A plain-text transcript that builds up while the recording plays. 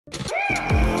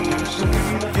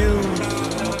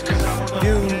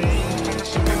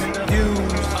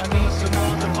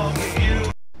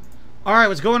Alright,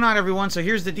 what's going on, everyone? So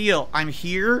here's the deal. I'm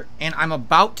here, and I'm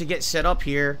about to get set up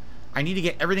here. I need to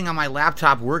get everything on my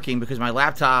laptop working because my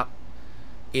laptop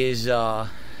is,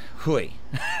 hooey.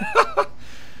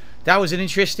 That was an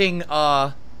interesting,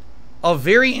 a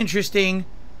very interesting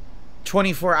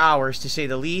 24 hours, to say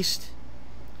the least,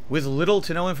 with little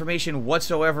to no information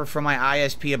whatsoever from my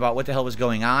ISP about what the hell was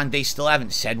going on. They still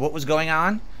haven't said what was going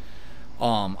on.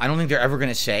 I don't think they're ever going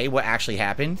to say what actually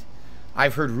happened.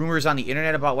 I've heard rumors on the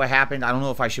internet about what happened. I don't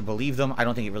know if I should believe them. I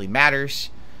don't think it really matters.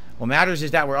 What matters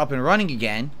is that we're up and running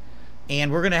again,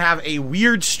 and we're going to have a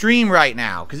weird stream right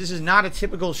now, because this is not a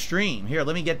typical stream. Here,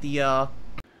 let me get the,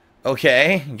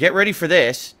 okay, get ready for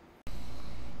this.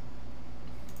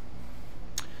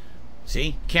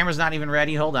 See, camera's not even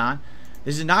ready. Hold on.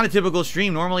 This is not a typical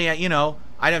stream. Normally, you know,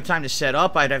 I'd have time to set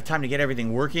up. I'd have time to get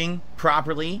everything working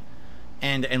properly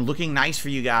and looking nice for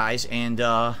you guys, and,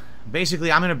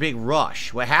 basically, I'm in a big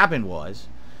rush. What happened was,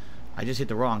 I just hit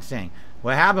the wrong thing.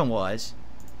 What happened was,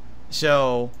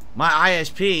 so my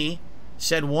ISP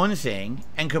said one thing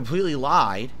and completely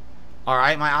lied. All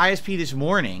right, my ISP this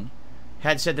morning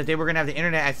had said that they were going to have the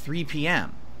internet at 3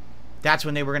 p.m. That's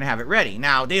when they were going to have it ready.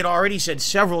 Now, they had already said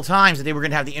several times that they were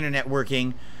going to have the internet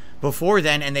working before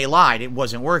then, and they lied. It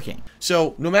wasn't working.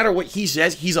 So no matter what he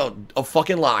says, he's a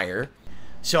fucking liar.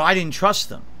 So I didn't trust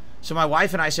them. So my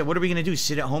wife and I said, what are we going to do?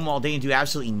 Sit at home all day and do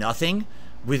absolutely nothing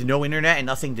with no internet and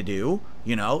nothing to do?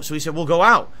 You know? So we said, we'll go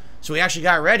out. So we actually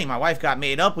got ready. My wife got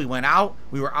made up. We went out.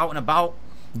 We were out and about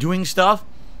doing stuff.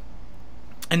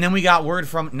 And then we got word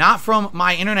from, not from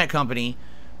my internet company,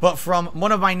 but from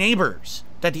one of my neighbors,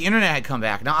 that the internet had come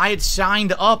back. Now, I had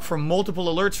signed up for multiple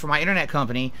alerts from my internet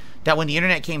company that when the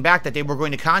internet came back that they were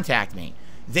going to contact me.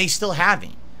 They still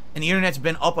haven't. And the internet's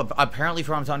been up, apparently,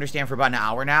 from what I'm to understand, for about an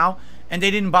hour now. And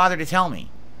they didn't bother to tell me.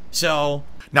 So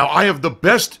now I have the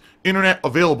best internet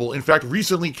available. In fact,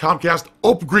 recently Comcast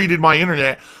upgraded my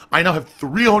internet. I now have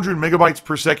 300 megabytes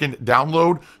per second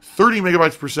download, 30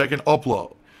 megabytes per second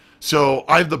upload. So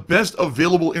I have the best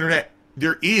available internet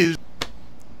there is.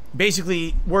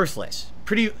 Basically worthless.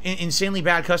 Pretty insanely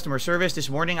bad customer service. This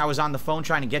morning I was on the phone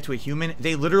trying to get to a human.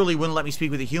 They literally wouldn't let me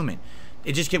speak with a human.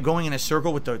 It just kept going in a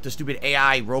circle with the stupid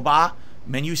AI robot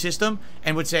menu system,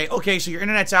 and would say, okay, so your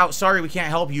internet's out, sorry, we can't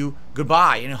help you,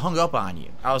 goodbye, and it hung up on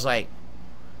you. I was like,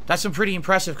 that's some pretty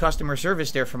impressive customer service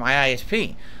there for my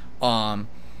ISP.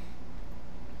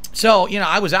 So, you know,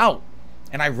 I was out,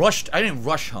 and I didn't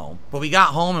rush home, but we got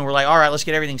home, and we're like, all right, let's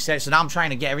get everything set. So now I'm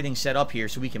trying to get everything set up here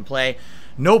so we can play.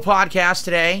 No podcast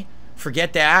today,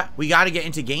 forget that. We got to get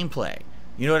into gameplay.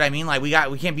 You know what I mean? Like, we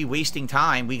can't be wasting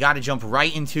time. We got to jump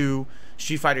right into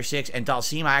Street Fighter 6 and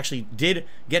Dalsim. I actually did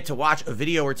get to watch a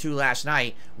video or two last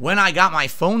night when I got my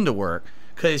phone to work,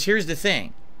 because here's the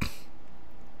thing.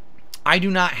 I do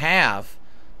not have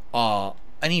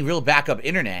any real backup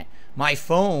internet. My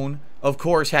phone, of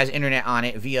course, has internet on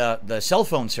it via the cell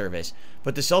phone service,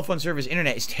 but the cell phone service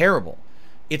internet is terrible.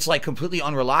 It's like completely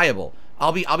unreliable.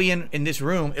 I'll be in this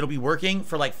room, it'll be working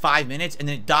for like 5 minutes, and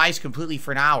then it dies completely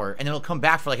for an hour, and then it'll come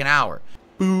back for like an hour.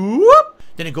 Boop!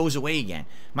 Then it goes away again.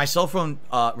 My cell phone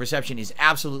reception is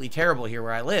absolutely terrible here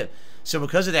where I live. So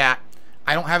because of that,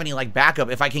 I don't have any like backup.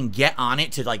 If I can get on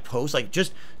it to like post, like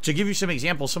just to give you some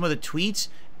examples, some of the tweets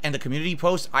and the community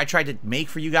posts I tried to make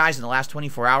for you guys in the last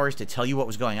 24 hours to tell you what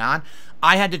was going on,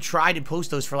 I had to try to post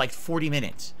those for like 40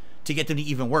 minutes to get them to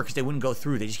even work, because they wouldn't go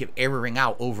through. They just kept erroring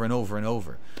out over and over and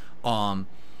over.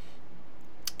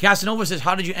 Casanova says,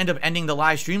 how did you end up ending the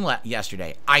live stream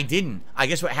yesterday? I didn't. I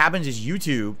guess what happens is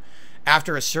YouTube,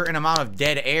 after a certain amount of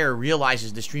dead air,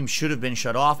 realizes the stream should have been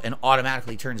shut off and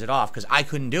automatically turns it off, because I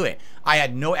couldn't do it. I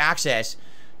had no access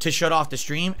to shut off the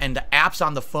stream, and the apps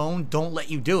on the phone don't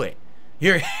let you do it.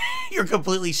 You're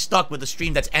completely stuck with a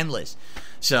stream that's endless.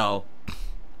 So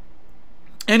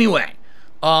anyway,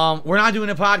 we're not doing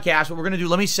a podcast. What we're going to do,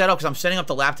 let me set up, because I'm setting up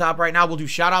the laptop right now. We'll do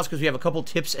shout outs because we have a couple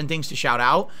tips and things to shout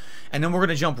out. And then we're going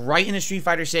to jump right into Street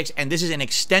Fighter 6. And this is an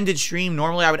extended stream.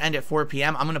 Normally I would end at 4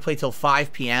 p.m. I'm going to play till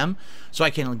 5 p.m. so I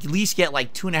can at least get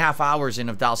like 2.5 hours in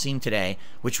of Dalsim today,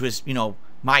 which was, you know,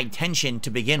 my intention to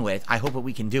begin with. I hope that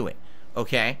we can do it.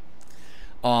 Okay.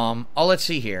 Let's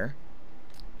see here.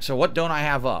 So what don't I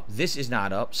have up? This is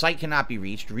not up. Site cannot be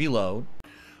reached. Reload.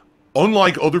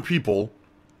 Unlike other people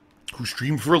who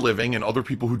stream for a living and other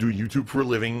people who do YouTube for a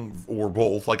living, or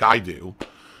both, like I do,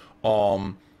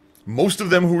 most of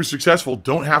them who are successful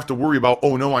don't have to worry about,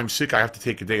 oh no, I'm sick, I have to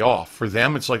take a day off. For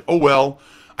them, it's like, oh well,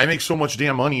 I make so much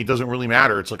damn money, it doesn't really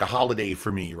matter. It's like a holiday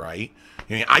for me, right?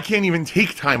 I mean, I can't even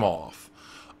take time off.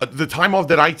 The time off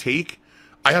that I take,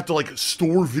 I have to like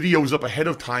store videos up ahead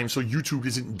of time so YouTube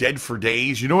isn't dead for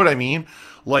days. You know what I mean?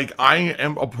 Like, I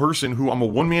am a person who, I'm a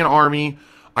one-man army.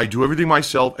 I do everything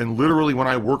myself, and literally when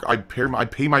I work, I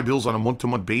pay my bills on a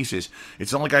month-to-month basis.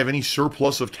 It's not like I have any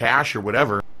surplus of cash or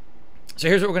whatever. So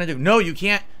here's what we're gonna do. No, you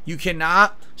can't. You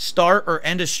cannot start or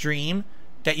end a stream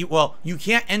that you, well, you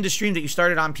can't end a stream that you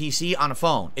started on PC on a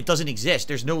phone. It doesn't exist.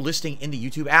 There's no listing in the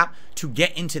YouTube app to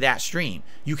get into that stream.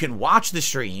 You can watch the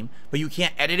stream, but you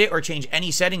can't edit it or change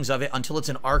any settings of it until it's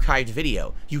an archived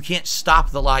video. You can't stop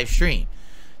the live stream.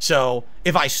 So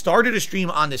if I started a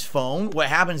stream on this phone, what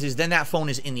happens is then that phone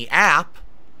is in the app,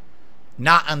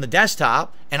 not on the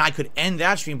desktop, and I could end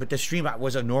that stream, but the stream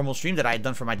was a normal stream that I had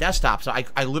done for my desktop. So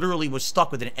I literally was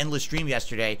stuck with an endless stream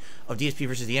yesterday of DSP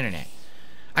versus the internet.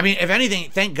 I mean, if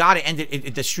anything, thank God it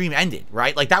ended. The stream ended,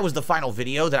 right? Like, that was the final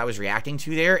video that I was reacting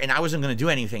to there, and I wasn't going to do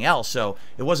anything else, so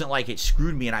it wasn't like it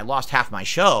screwed me and I lost half my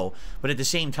show. But at the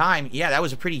same time, yeah, that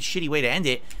was a pretty shitty way to end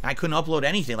it, and I couldn't upload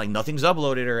anything. Like, nothing's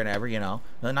uploaded or whatever, you know.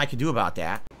 Nothing I could do about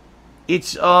that.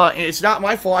 It's not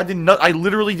my fault. I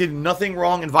literally did nothing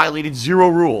wrong and violated 0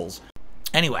 rules.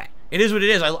 Anyway, it is what it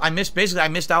is. I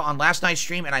missed out on last night's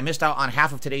stream, and I missed out on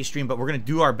half of today's stream, but we're going to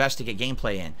do our best to get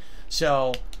gameplay in.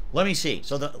 So let me see.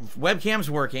 So the webcam's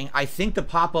working. I think the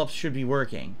pop-ups should be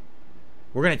working.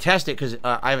 We're going to test it because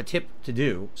I have a tip to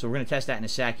do. So we're going to test that in a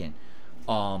second.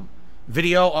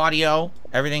 Video, audio,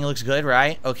 everything looks good,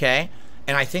 right? Okay.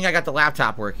 And I think I got the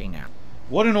laptop working now.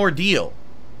 What an ordeal.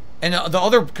 And the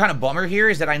other kind of bummer here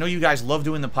is that I know you guys love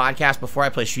doing the podcast before I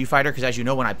play Street Fighter, because as you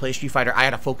know, when I play Street Fighter, I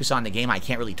had to focus on the game. I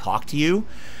can't really talk to you.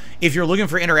 If you're looking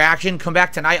for interaction, come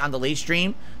back tonight on the late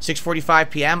stream,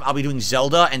 6:45 p.m. I'll be doing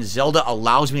Zelda, and Zelda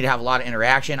allows me to have a lot of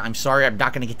interaction. I'm sorry I'm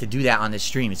not going to get to do that on this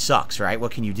stream. It sucks, right?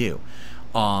 What can you do?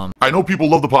 I know people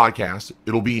love the podcast.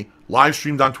 It'll be live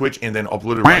streamed on Twitch and then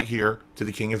uploaded right here to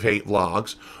the King of Hate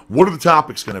vlogs. What are the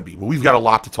topics going to be? Well, we've got a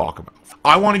lot to talk about.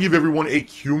 I want to give everyone a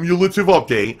cumulative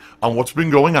update on what's been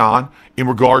going on in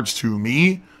regards to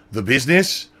me, the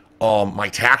business, my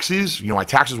taxes. You know, my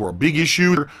taxes were a big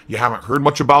issue. You haven't heard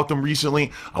much about them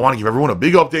recently. I want to give everyone a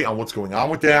big update on what's going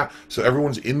on with that, so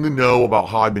everyone's in the know about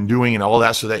how I've been doing and all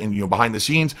that, so that, you know, behind the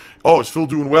scenes, oh, is Phil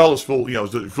doing well? Is Phil, you know,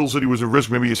 Phil said he was at risk,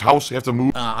 maybe his house have to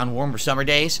move. On warmer summer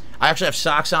days. I actually have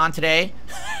socks on today,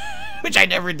 which I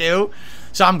never do.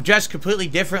 So I'm dressed completely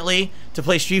differently to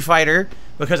play Street Fighter,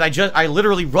 because I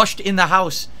literally rushed in the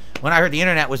house when I heard the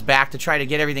internet was back to try to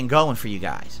get everything going for you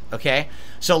guys, okay?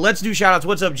 So let's do shout-outs.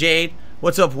 What's up, Jade?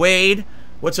 What's up, Wade?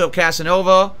 What's up,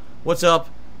 Casanova? What's up,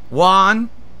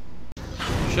 Juan?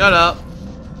 Shut up.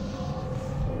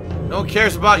 No one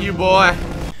cares about you, boy.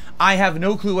 I have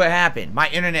no clue what happened. My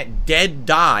internet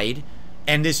died,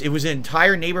 and it was an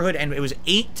entire neighborhood, and it was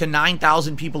 8,000 to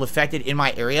 9,000 people affected in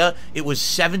my area. It was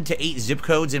 7 to 8 zip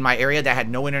codes in my area that had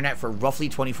no internet for roughly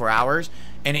 24 hours,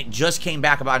 and it just came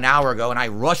back about an hour ago, and I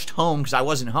rushed home because I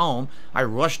wasn't home. I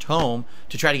rushed home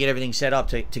to try to get everything set up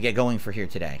to get going for here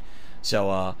today.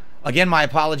 So, again, my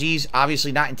apologies.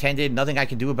 Obviously not intended. Nothing I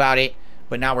can do about it,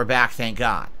 but now we're back, thank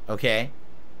God, okay?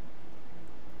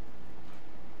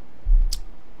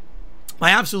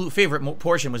 My absolute favorite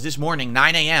portion was this morning,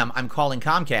 9 a.m., I'm calling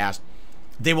Comcast.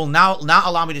 They will now not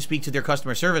allow me to speak to their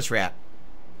customer service rep.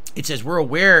 It says, we're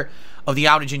aware of the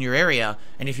outage in your area,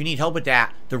 and if you need help with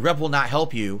that, the rep will not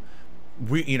help you.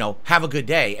 You know, have a good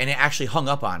day. And it actually hung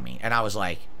up on me. And I was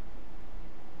like,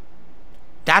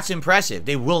 that's impressive.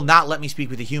 They will not let me speak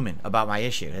with a human about my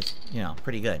issue. It's, you know,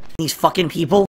 pretty good. These fucking people.